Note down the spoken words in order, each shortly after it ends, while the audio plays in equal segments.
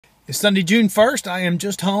It's Sunday, June 1st. I am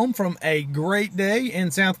just home from a great day in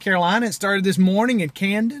South Carolina. It started this morning in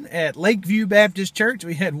Camden at Lakeview Baptist Church.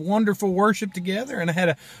 We had wonderful worship together, and I had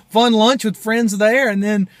a fun lunch with friends there. And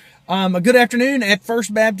then a good afternoon at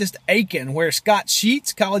First Baptist Aiken, where Scott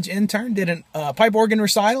Scheetz, college intern, did a pipe organ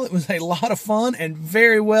recital. It was a lot of fun and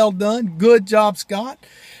very well done. Good job, Scott.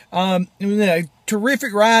 It was a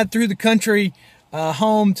terrific ride through the country,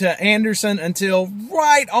 home to Anderson until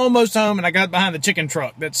right almost home, and I got behind the chicken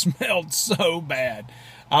truck that smelled so bad.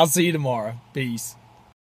 I'll see you tomorrow. Peace.